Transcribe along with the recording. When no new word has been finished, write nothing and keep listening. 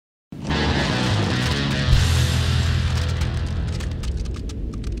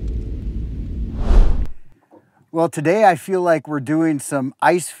Well, today I feel like we're doing some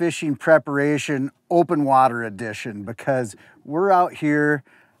ice fishing preparation open water edition because we're out here.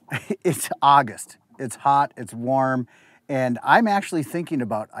 It's August, it's hot, it's warm, and I'm actually thinking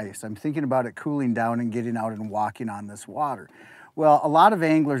about ice. I'm thinking about it cooling down and getting out and walking on this water. Well, a lot of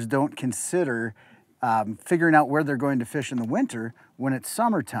anglers don't consider figuring out where they're going to fish in the winter when it's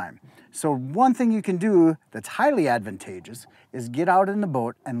summertime. So one thing you can do that's highly advantageous is get out in the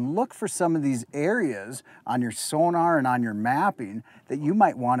boat and look for some of these areas on your sonar and on your mapping that you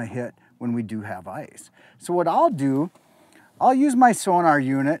might want to hit when we do have ice. So what I'll do, I'll use my sonar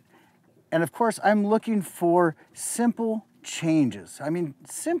unit, and of course I'm looking for simple changes. I mean,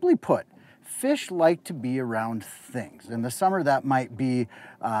 simply put, fish like to be around things. In the summer, that might be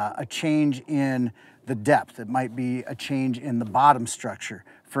a change in the depth. It might be a change in the bottom structure.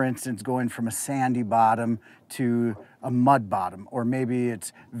 For instance, going from a sandy bottom to a mud bottom, or maybe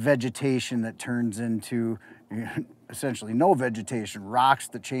it's vegetation that turns into essentially no vegetation, rocks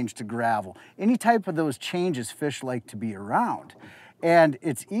that change to gravel. Any type of those changes fish like to be around. And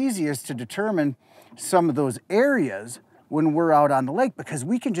it's easiest to determine some of those areas when we're out on the lake, because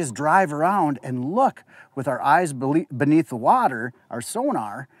we can just drive around and look with our eyes beneath the water, our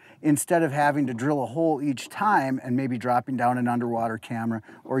sonar, instead of having to drill a hole each time and maybe dropping down an underwater camera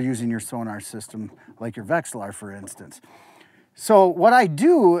or using your sonar system like your Vexilar, for instance. So what I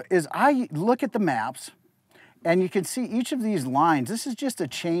do is I look at the maps, and you can see each of these lines. This is just a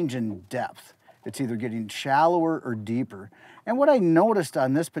change in depth. It's either getting shallower or deeper. And what I noticed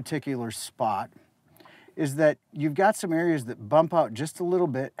on this particular spot is that you've got some areas that bump out just a little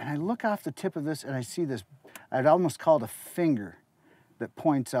bit, and I look off the tip of this and I see this, I'd almost call it a finger that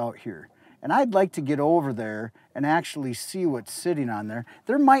points out here. And I'd like to get over there and actually see what's sitting on there.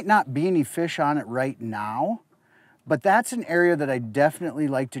 There might not be any fish on it right now, but that's an area that I definitely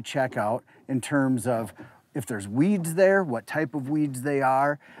like to check out in terms of if there's weeds there, what type of weeds they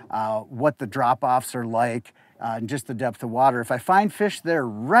are, what the drop-offs are like, and just the depth of water. If I find fish there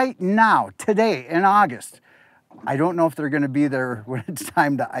right now, today in August, I don't know if they're going to be there when it's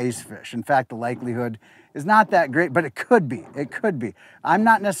time to ice fish. In fact, the likelihood is not that great, but it could be. It could be. I'm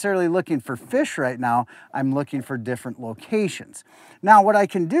not necessarily looking for fish right now. I'm looking for different locations. Now, what I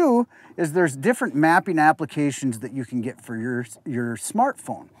can do is there's different mapping applications that you can get for your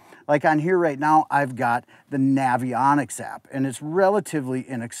smartphone. Like on here right now, I've got the Navionics app, and it's relatively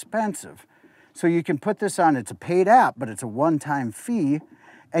inexpensive. So you can put this on, it's a paid app, but it's a one-time fee,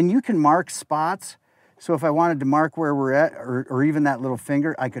 and you can mark spots. So if I wanted to mark where we're at, or even that little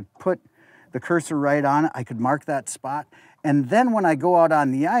finger, I could put the cursor right on it, I could mark that spot, and then when I go out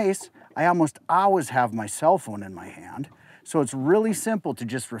on the ice, I almost always have my cell phone in my hand. So it's really simple to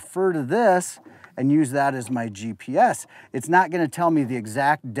just refer to this and use that as my GPS. It's not going to tell me the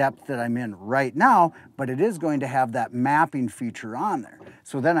exact depth that I'm in right now, but it is going to have that mapping feature on there.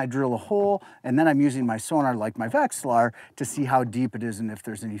 So then I drill a hole, and then I'm using my sonar like my Vexilar to see how deep it is and if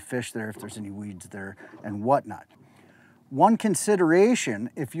there's any fish there, if there's any weeds there, and whatnot. One consideration,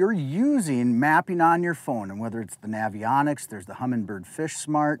 if you're using mapping on your phone, and whether it's the Navionics, there's the Humminbird Fish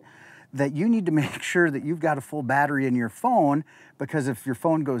Smart, that you need to make sure that you've got a full battery in your phone, because if your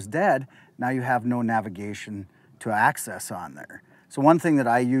phone goes dead, now you have no navigation to access on there. So one thing that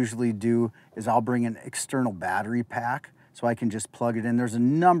I usually do is I'll bring an external battery pack so I can just plug it in. There's a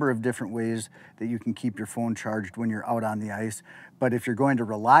number of different ways that you can keep your phone charged when you're out on the ice, but if you're going to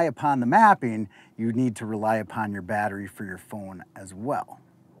rely upon the mapping, you need to rely upon your battery for your phone as well.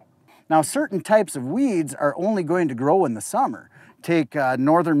 Now, certain types of weeds are only going to grow in the summer. Take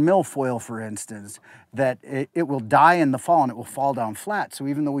northern milfoil, for instance, that it will die in the fall and it will fall down flat. So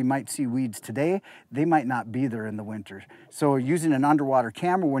even though we might see weeds today, they might not be there in the winter. So using an underwater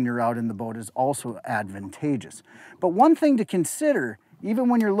camera when you're out in the boat is also advantageous. But one thing to consider, even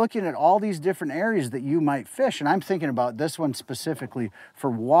when you're looking at all these different areas that you might fish, and I'm thinking about this one specifically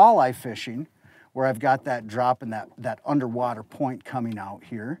for walleye fishing, where I've got that drop and that underwater point coming out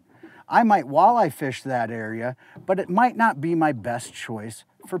here. I might walleye fish that area, but it might not be my best choice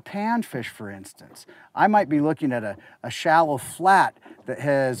for panfish, for instance. I might be looking at a shallow flat that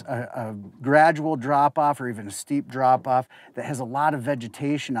has a gradual drop-off or even a steep drop-off that has a lot of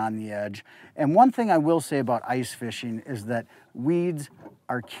vegetation on the edge. And one thing I will say about ice fishing is that weeds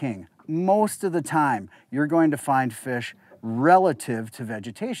are king. Most of the time, you're going to find fish relative to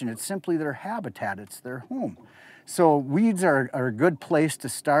vegetation. It's simply their habitat, it's their home. So weeds are a good place to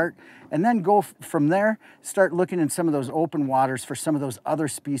start, and then go from there, start looking in some of those open waters for some of those other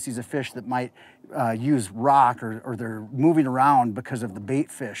species of fish that might use rock, or they're moving around because of the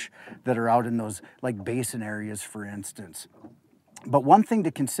bait fish that are out in those like basin areas, for instance. But one thing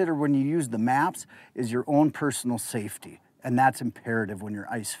to consider when you use the maps is your own personal safety, and that's imperative when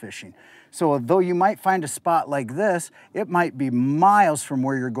you're ice fishing. So though you might find a spot like this, it might be miles from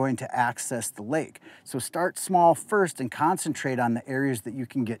where you're going to access the lake. So start small first and concentrate on the areas that you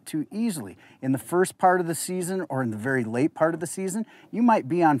can get to easily. In the first part of the season or in the very late part of the season, you might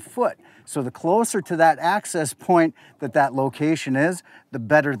be on foot. So the closer to that access point that location is, the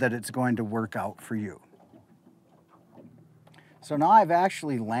better that it's going to work out for you. So now I've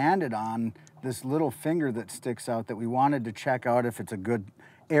actually landed on this little finger that sticks out that we wanted to check out if it's a good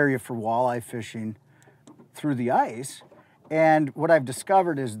area for walleye fishing through the ice. And what I've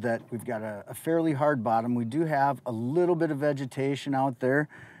discovered is that we've got a fairly hard bottom. We do have a little bit of vegetation out there.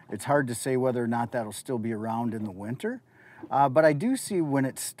 It's hard to say whether or not that'll still be around in the winter. But I do see when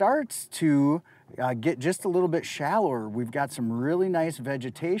it starts to get just a little bit shallower, we've got some really nice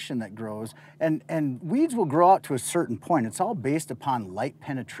vegetation that grows, and weeds will grow out to a certain point. It's all based upon light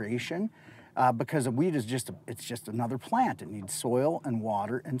penetration because a weed is it's just another plant. It needs soil and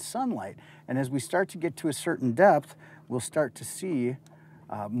water and sunlight. And as we start to get to a certain depth, we'll start to see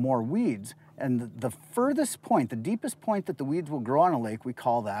more weeds. And the furthest point, the deepest point that the weeds will grow on a lake, we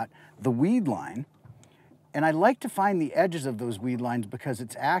call that the weed line. And I like to find the edges of those weed lines because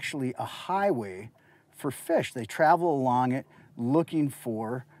it's actually a highway for fish. They travel along it looking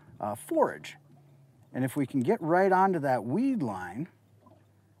for forage. And if we can get right onto that weed line,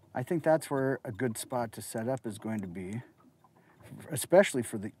 I think that's where a good spot to set up is going to be, especially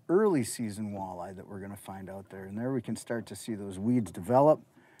for the early season walleye that we're going to find out there. And there we can start to see those weeds develop.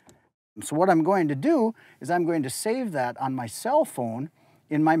 So what I'm going to do is I'm going to save that on my cell phone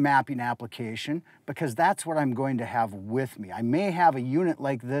in my mapping application, because that's what I'm going to have with me. I may have a unit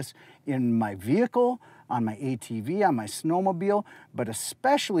like this in my vehicle, on my ATV, on my snowmobile, but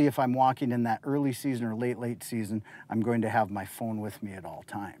especially if I'm walking in that early season or late season, I'm going to have my phone with me at all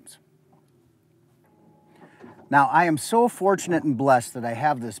times. Now, I am so fortunate and blessed that I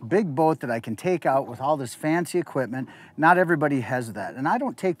have this big boat that I can take out with all this fancy equipment. Not everybody has that. And I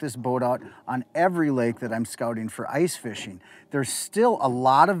don't take this boat out on every lake that I'm scouting for ice fishing. There's still a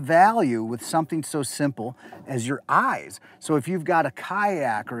lot of value with something so simple as your eyes. So if you've got a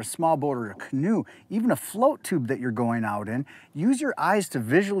kayak or a small boat or a canoe, even a float tube that you're going out in, use your eyes to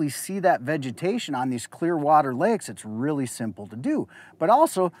visually see that vegetation on these clear water lakes. It's really simple to do. But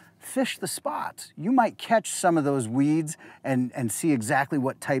also, fish the spots. You might catch some of those weeds and see exactly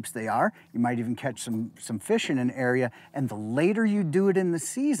what types they are. You might even catch some fish in an area, and the later you do it in the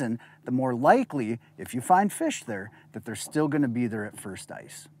season, the more likely, if you find fish there, that they're still going to be there at first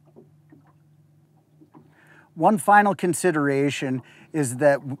ice. One final consideration is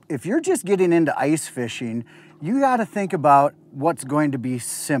that if you're just getting into ice fishing, you got to think about what's going to be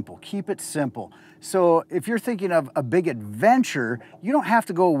simple. Keep it simple. So if you're thinking of a big adventure, you don't have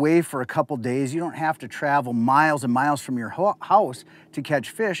to go away for a couple days. You don't have to travel miles and miles from your house to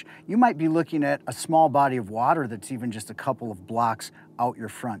catch fish. You might be looking at a small body of water that's even just a couple of blocks out your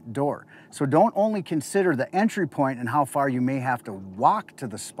front door. So don't only consider the entry point and how far you may have to walk to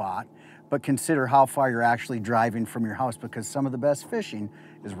the spot, but consider how far you're actually driving from your house, because some of the best fishing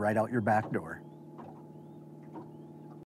is right out your back door.